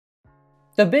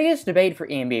The biggest debate for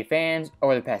NBA fans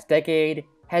over the past decade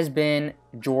has been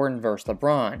Jordan versus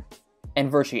LeBron,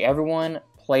 and virtually everyone,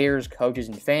 players, coaches,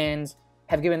 and fans,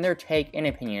 have given their take and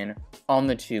opinion on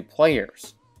the two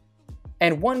players.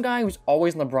 And one guy who's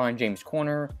always in LeBron James'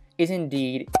 corner is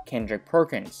indeed Kendrick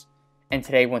Perkins. And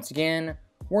today, once again,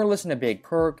 we're going to listen to Big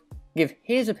Perk give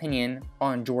his opinion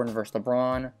on Jordan versus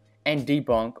LeBron and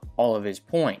debunk all of his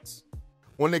points.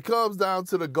 When it comes down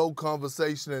to the GOAT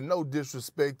conversation, and no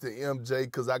disrespect to MJ,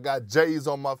 because I got J's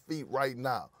on my feet right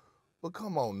now, but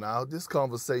come on now, this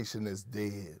conversation is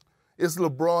dead. It's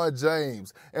LeBron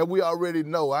James, and we already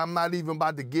know. I'm not even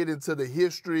about to get into the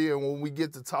history, and when we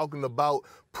get to talking about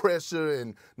pressure,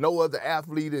 and no other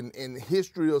athlete in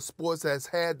history of sports has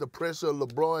had the pressure of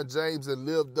LeBron James and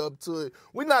lived up to it,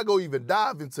 we're not going to even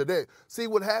dive into that. See,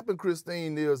 what happened,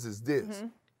 Christine, is this.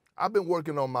 I've been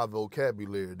working on my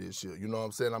vocabulary this year, you know what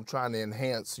I'm saying? I'm trying to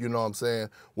enhance, you know what I'm saying,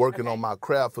 working on my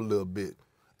craft a little bit.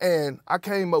 And I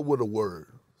came up with a word,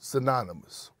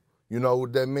 synonymous. You know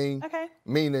what that means? Okay.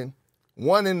 Meaning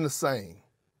one and the same.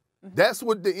 That's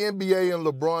what the NBA and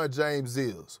LeBron James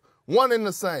is. One and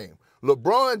the same.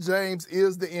 LeBron James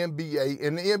is the NBA,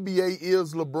 and the NBA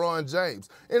is LeBron James.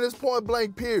 And it's point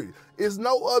blank, period. There's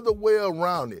no other way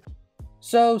around it.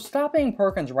 So, stopping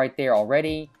Perkins right there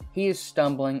already, he is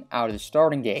stumbling out of the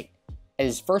starting gate, as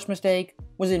his first mistake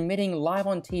was admitting live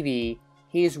on TV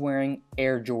he is wearing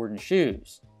Air Jordan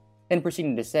shoes, then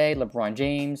proceeding to say LeBron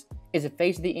James is the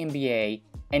face of the NBA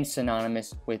and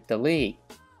synonymous with the league.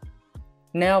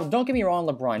 Now, don't get me wrong,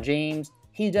 LeBron James,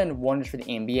 he's done wonders for the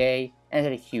NBA and has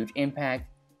had a huge impact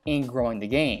in growing the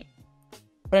game.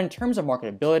 But in terms of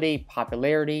marketability,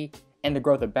 popularity, and the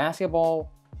growth of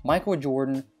basketball, Michael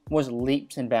Jordan was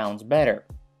leaps and bounds better,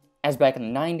 as back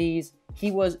in the 90s,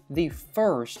 he was the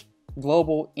first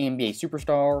global NBA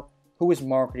superstar who was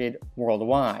marketed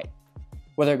worldwide,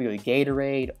 whether it be with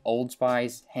Gatorade, Old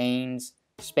Spice, Hanes,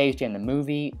 Space Jam the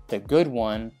movie, The Good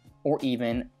One, or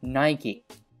even Nike.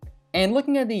 And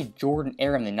looking at the Jordan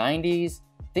era in the 90s,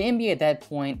 the NBA at that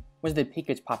point was the peak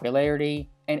of its popularity,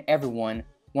 and everyone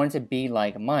wanted to be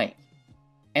like Mike.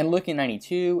 And looking at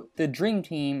 92, the Dream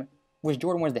Team, which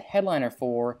Jordan was the headliner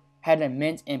for, had an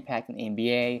immense impact on the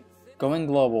NBA, going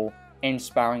global and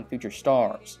inspiring future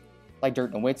stars, like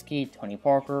Dirk Nowitzki, Tony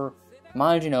Parker,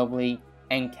 Manu Ginobili,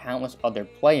 and countless other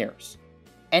players.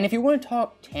 And if you want to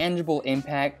talk tangible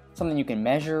impact, something you can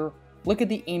measure, look at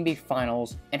the NBA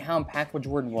Finals and how impactful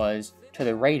Jordan was to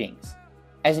the ratings.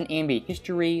 As in NBA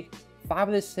history, 5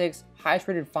 of the 6 highest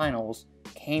rated finals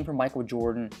came from Michael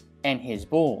Jordan and his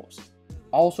Bulls.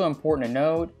 Also important to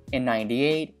note, in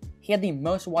 98, he had the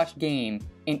most watched game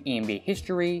in NBA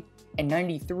history, and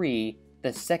 93,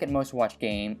 the second most watched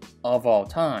game of all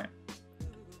time.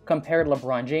 Compared to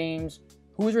LeBron James,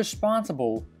 who is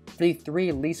responsible for the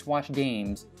 3 least watched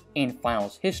games in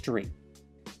finals history.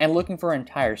 And looking for an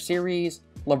entire series,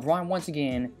 LeBron once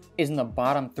again is in the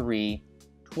bottom 3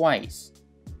 twice.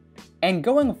 And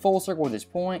going full circle with this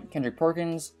point, Kendrick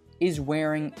Perkins is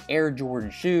wearing Air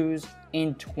Jordan shoes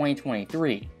in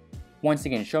 2023, once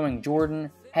again showing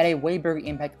Jordan had a way bigger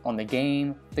impact on the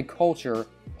game, the culture,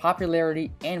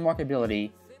 popularity, and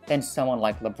marketability than someone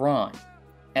like LeBron,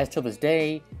 as to this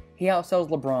day, he outsells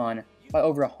LeBron by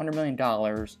over $100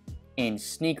 million in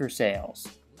sneaker sales.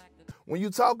 When you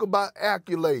talk about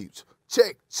accolades,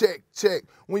 check, check, check.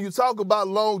 When you talk about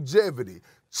longevity,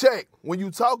 check. When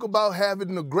you talk about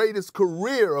having the greatest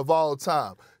career of all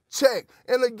time, check.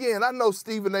 And again, I know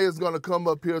Stephen A is going to come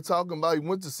up here talking about he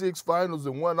went to 6 finals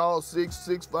and won all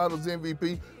 6 finals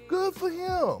MVP. Good for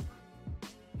him.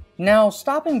 Now,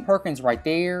 stopping Perkins right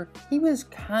there, he was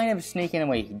kind of sneaky in the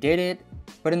way he did it,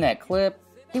 but in that clip,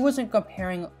 he wasn't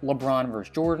comparing LeBron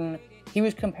versus Jordan, he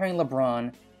was comparing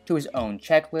LeBron to his own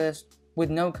checklist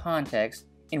with no context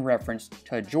in reference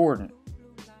to Jordan.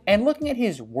 And looking at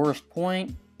his worst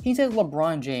point, he says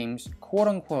LeBron James,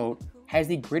 quote-unquote, has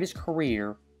the greatest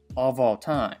career of all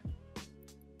time.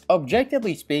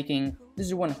 Objectively speaking, this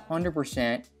is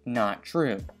 100% not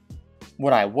true.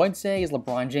 What I would say is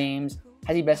LeBron James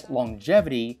has the best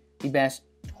longevity, the best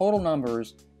total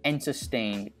numbers, and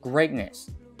sustained greatness.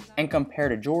 And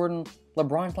compared to Jordan,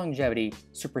 LeBron's longevity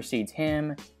supersedes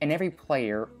him and every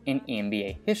player in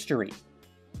NBA history.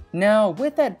 Now,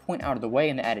 with that point out of the way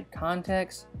and the added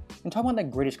context, and talking about the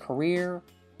greatest career,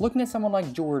 looking at someone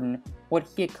like Jordan, what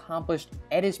he accomplished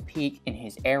at his peak in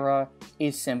his era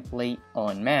is simply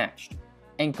unmatched.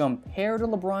 And compared to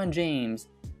LeBron James,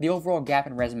 the overall gap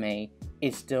in resume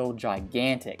is still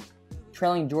gigantic,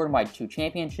 trailing Jordan by 2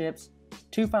 championships,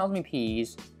 2 Finals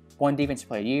MVPs, 1 Defensive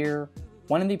Player of the Year,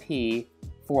 1 MVP,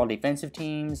 4 All-Defensive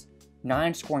Teams,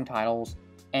 9 scoring titles,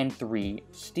 and 3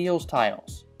 steals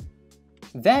titles.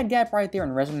 That gap right there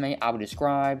in resume I would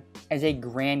describe as a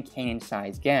Grand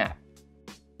Canyon-sized gap.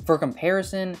 For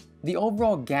comparison, the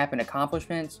overall gap in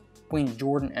accomplishments between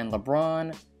Jordan and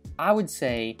LeBron, I would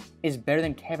say, is better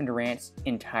than Kevin Durant's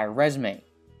entire resume.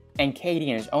 And KD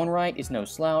in his own right is no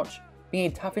slouch, being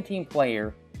a top 15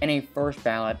 player and a first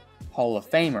ballot Hall of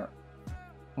Famer.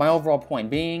 My overall point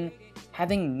being,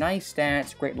 having nice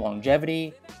stats, great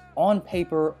longevity, on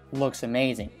paper looks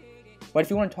amazing. But if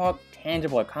you want to talk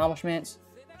tangible accomplishments,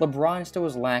 LeBron still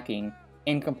is lacking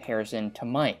in comparison to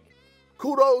Mike.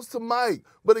 Kudos to Mike.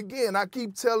 But again, I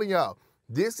keep telling y'all,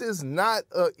 this is not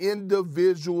an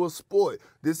individual sport.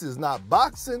 This is not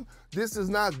boxing. This is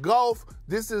not golf.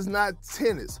 This is not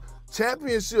tennis.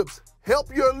 Championships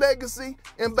help your legacy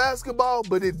in basketball,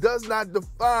 but it does not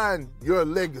define your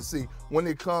legacy when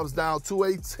it comes down to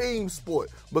a team sport,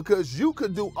 because you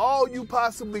could do all you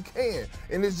possibly can,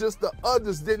 and it's just the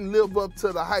others didn't live up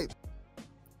to the hype.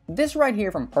 This right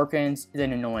here from Perkins is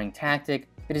an annoying tactic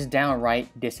that is downright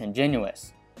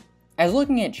disingenuous. As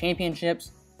looking at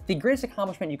championships, the greatest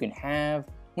accomplishment you can have,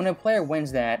 when a player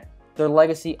wins that, their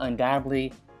legacy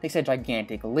undoubtedly takes a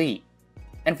gigantic leap.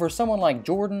 And for someone like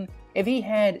Jordan, if he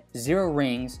had 0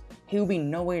 rings, he would be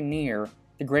nowhere near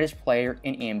the greatest player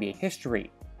in NBA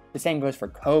history. The same goes for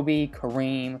Kobe,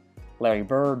 Kareem, Larry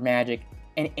Bird, Magic,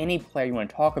 and any player you want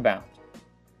to talk about.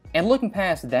 And looking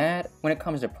past that, when it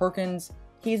comes to Perkins,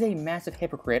 he is a massive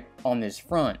hypocrite on this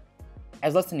front.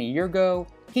 As less than a year ago,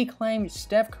 he claimed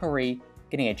Steph Curry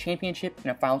getting a championship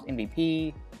and a Finals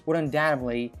MVP would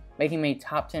undoubtedly make him a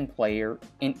top 10 player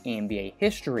in NBA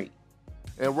history.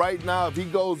 And right now, if he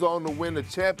goes on to win a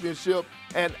championship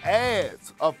and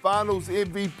adds a Finals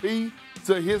MVP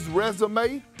to his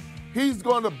resume, he's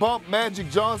going to bump Magic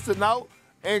Johnson out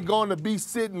and going to be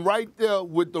sitting right there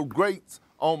with the greats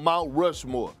on Mount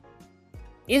Rushmore.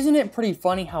 Isn't it pretty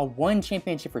funny how one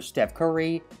championship for Steph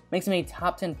Curry makes him a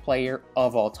top 10 player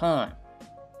of all time?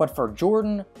 But for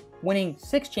Jordan, winning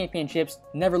 6 championships,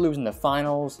 never losing the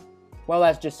finals, well,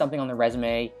 that's just something on the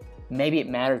resume. Maybe it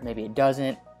matters, maybe it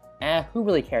doesn't. Who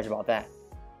really cares about that?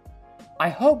 I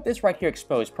hope this right here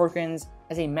exposed Perkins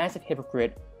as a massive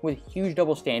hypocrite with huge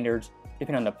double standards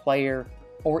depending on the player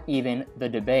or even the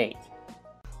debate.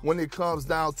 When it comes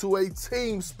down to a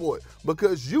team sport,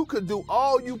 because you could do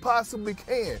all you possibly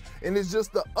can, and it's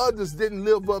just the others didn't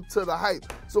live up to the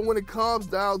hype. So when it comes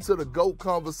down to the GOAT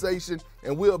conversation,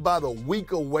 and we're about a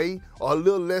week away, or a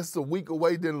little less than a week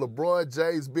away than LeBron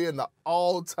James being the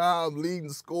all-time leading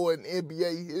scorer in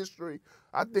NBA history,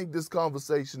 I think this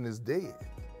conversation is dead.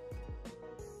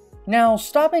 Now,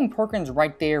 stopping Perkins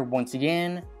right there once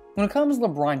again, when it comes to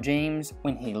LeBron James,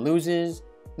 when he loses,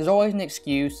 there's always an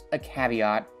excuse, a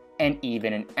caveat, and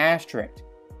even an asterisk.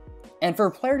 And for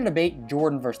a player to debate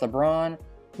Jordan versus LeBron,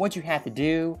 what you have to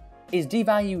do is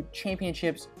devalue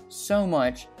championships so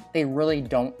much they really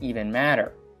don't even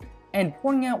matter. And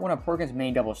pointing out one of Perkins'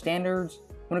 main double standards,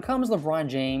 when it comes to LeBron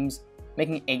James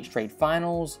making 8 straight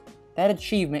finals, that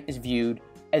achievement is viewed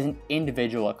as an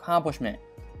individual accomplishment.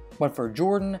 But for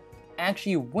Jordan,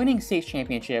 actually winning 6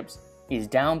 championships is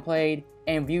downplayed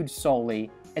and viewed solely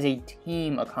as a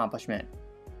team accomplishment.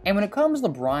 And when it comes to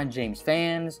LeBron James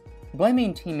fans,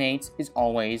 blaming teammates is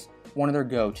always one of their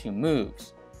go-to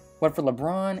moves. But for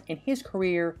LeBron, in his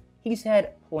career, he's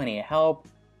had plenty of help,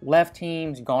 left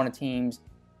teams, gone to teams,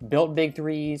 built big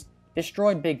threes,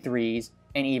 destroyed big threes,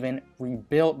 and even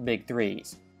rebuilt big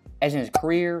threes. As in his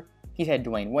career, he's had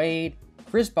Dwayne Wade,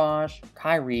 Chris Bosh,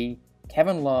 Kyrie,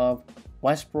 Kevin Love,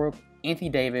 Westbrook, Anthony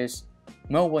Davis,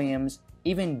 Mo Williams,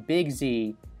 even Big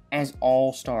Z as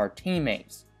all-star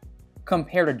teammates.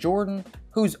 Compared to Jordan,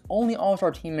 whose only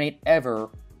all-star teammate ever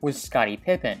was Scottie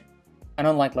Pippen. And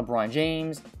unlike LeBron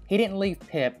James, he didn't leave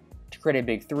Pip to create a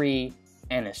big three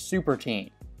and a super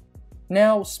team.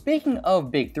 Now, speaking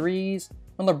of big threes,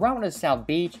 when LeBron went to South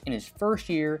Beach in his first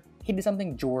year, he did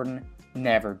something Jordan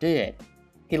never did.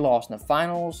 He lost in the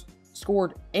finals,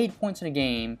 scored 8 points in a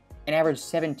game, and averaged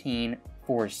 17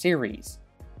 for a series.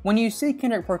 When you see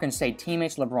Kendrick Perkins say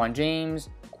teammates LeBron James,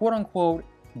 quote-unquote,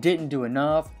 didn't do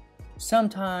enough,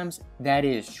 sometimes that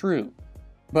is true.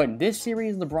 But in this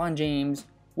series, LeBron James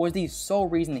was the sole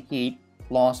reason the Heat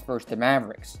lost versus the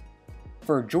Mavericks.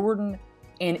 For Jordan,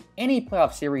 in any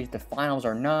playoff series, the finals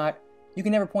or not, you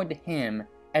can never point to him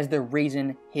as the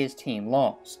reason his team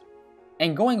lost.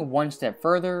 And going one step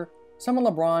further, some of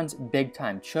LeBron's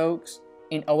big-time chokes,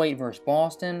 in 08 versus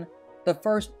Boston, the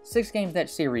first 6 games of that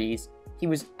series, he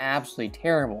was absolutely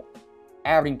terrible,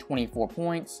 averaging 24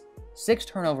 points, 6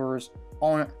 turnovers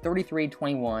on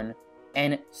 33-21,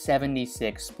 and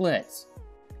 76 splits.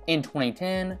 In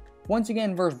 2010, once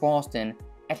again versus Boston,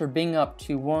 after being up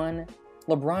 2-1,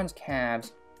 LeBron's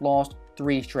Cavs lost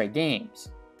 3 straight games.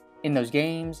 In those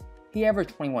games, he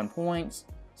averaged 21 points,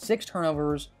 6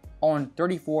 turnovers on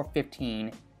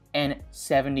 34-15, and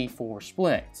 74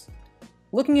 splits.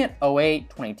 Looking at 08,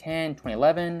 2010,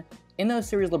 2011, in those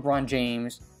series LeBron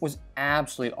James was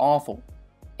absolutely awful,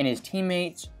 and his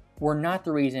teammates were not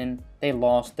the reason they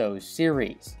lost those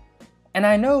series. And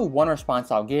I know one response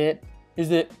I'll get is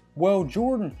that, well,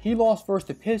 Jordan, he lost versus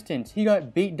the Pistons, he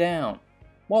got beat down.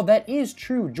 Well, that is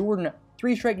true. Jordan,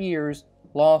 3 straight years,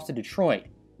 lost to Detroit.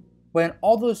 But in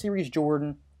all those series,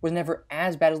 Jordan was never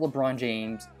as bad as LeBron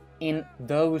James in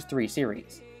those 3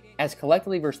 series. As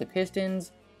collectively versus the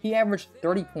Pistons, he averaged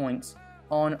 30 points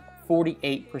on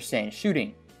 48%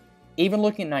 shooting. Even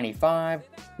looking at 95,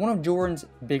 one of Jordan's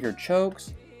bigger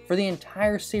chokes, for the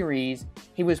entire series,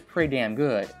 he was pretty damn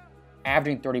good,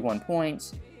 averaging 31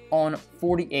 points on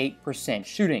 48%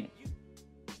 shooting.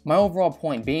 My overall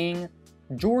point being,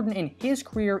 Jordan in his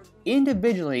career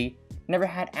individually never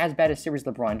had as bad a series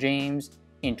as LeBron James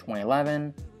in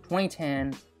 2011,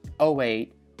 2010,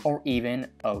 08, or even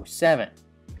 07.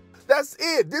 That's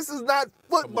it. This is not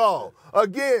football.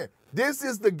 Again, this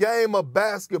is the game of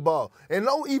basketball. And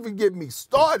don't even get me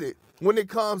started when it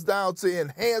comes down to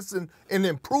enhancing and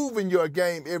improving your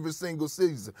game every single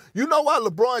season. You know why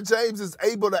LeBron James is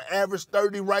able to average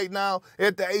 30 right now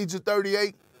at the age of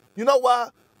 38? You know why?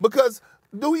 Because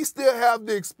do he still have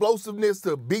the explosiveness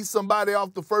to beat somebody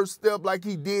off the first step like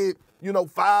he did,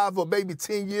 5 or maybe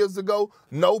 10 years ago?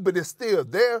 No, but it's still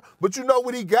there. But you know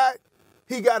what he got?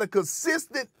 He got a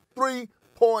consistent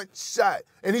 3-point shot.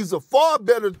 And he's a far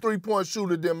better 3-point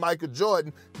shooter than Michael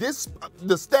Jordan.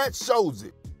 The stat shows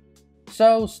it.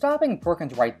 So, stopping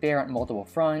Perkins right there on multiple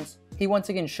fronts, he once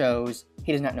again shows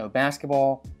he does not know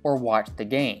basketball or watch the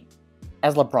game,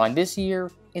 as LeBron this year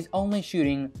is only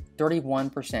shooting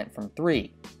 31% from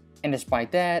 3, and despite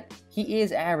that, he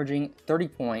is averaging 30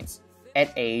 points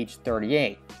at age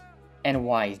 38. And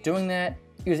why he's doing that?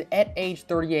 Because at age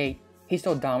 38, he's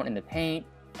still dominant in the paint,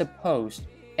 the post,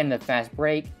 and the fast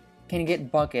break, can get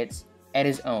buckets at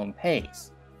his own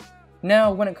pace.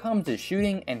 Now, when it comes to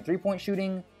shooting and 3-point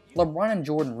shooting, LeBron and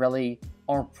Jordan really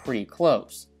are pretty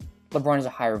close. LeBron has a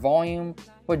higher volume,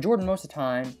 but Jordan most of the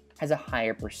time has a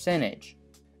higher percentage.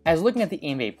 As looking at the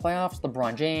NBA playoffs,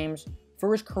 LeBron James,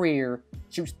 for his career,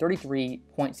 shoots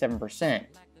 33.7%,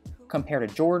 compared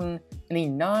to Jordan in the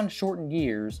non-shortened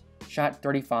years, shot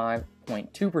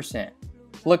 35.2%.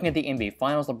 Looking at the NBA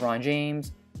Finals, LeBron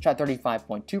James shot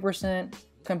 35.2%,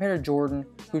 compared to Jordan,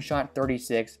 who shot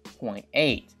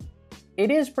 36.8%.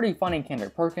 It is pretty funny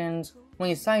Kendrick Perkins, when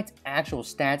he cites actual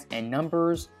stats and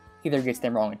numbers, he either gets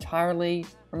them wrong entirely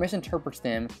or misinterprets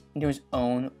them into his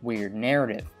own weird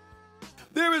narrative.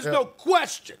 There is no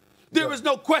question. There is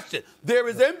no question. There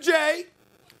is MJ,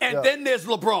 and then there's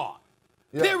LeBron.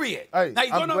 Period. Hey, now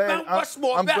you're gonna Mount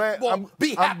Rushmore basketball.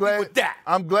 Be happy with that.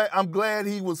 I'm glad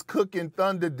he was cooking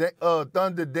Thunder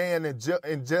Dan and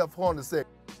Jeff Hornacek.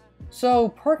 So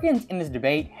Perkins in this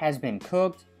debate has been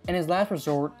cooked, and his last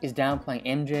resort is downplaying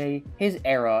MJ, his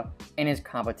era, and his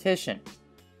competition.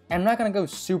 And I'm not going to go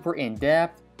super in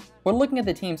depth, but looking at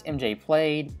the teams MJ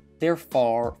played, they're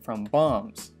far from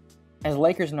bums. As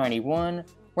Lakers 91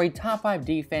 were a top 5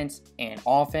 defense and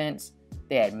offense,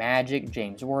 they had Magic,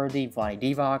 James Worthy, Vlade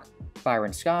Divac,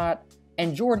 Byron Scott,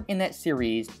 and Jordan in that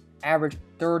series averaged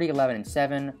 30, 11, and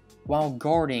 7 while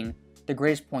guarding the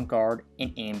greatest point guard in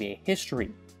NBA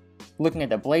history. Looking at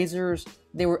the Blazers,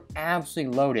 they were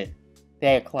absolutely loaded.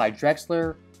 They had Clyde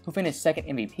Drexler, who finished second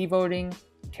MVP voting,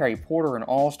 Terry Porter, an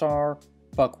All-Star,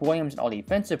 Buck Williams, an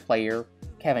All-Defensive Player,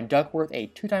 Kevin Duckworth, a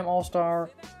 2-time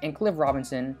All-Star, and Cliff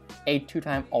Robinson, a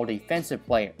 2-time All-Defensive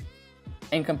Player.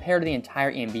 And compared to the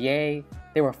entire NBA,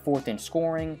 they were 4th in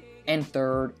scoring and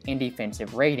 3rd in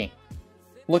defensive rating.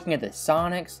 Looking at the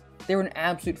Sonics, they were an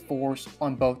absolute force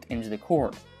on both ends of the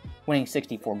court, winning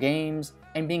 64 games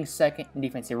and being 2nd in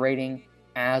defensive rating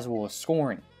as well as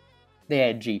scoring. They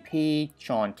had GP,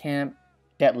 Sean Kemp,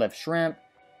 Detlef Schrempf,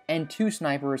 and 2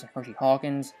 snipers, Hershey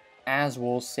Hawkins, as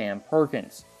well as Sam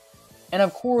Perkins. And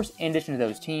of course, in addition to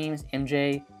those teams,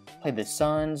 MJ played the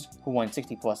Suns, who won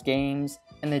 60-plus games,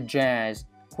 and the Jazz,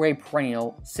 who were a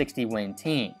perennial 60-win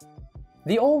team.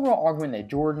 The overall argument that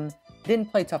Jordan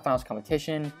didn't play tough finals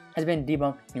competition has been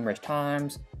debunked numerous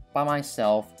times by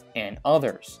myself and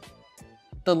others.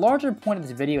 The larger point of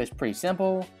this video is pretty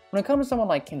simple. When it comes to someone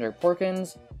like Kendrick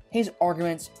Perkins, his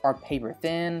arguments are paper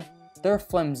thin, they're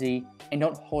flimsy, and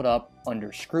don't hold up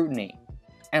under scrutiny.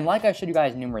 And like I showed you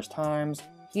guys numerous times,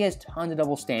 he has tons of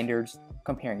double standards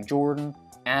comparing Jordan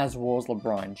as well as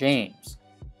LeBron James.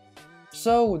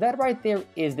 So that right there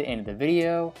is the end of the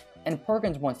video. and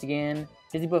Perkins once again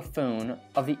is the buffoon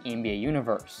of the NBA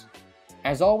universe.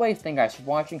 As always, thank you guys for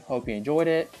watching, hope you enjoyed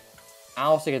it.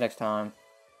 I'll see you next time.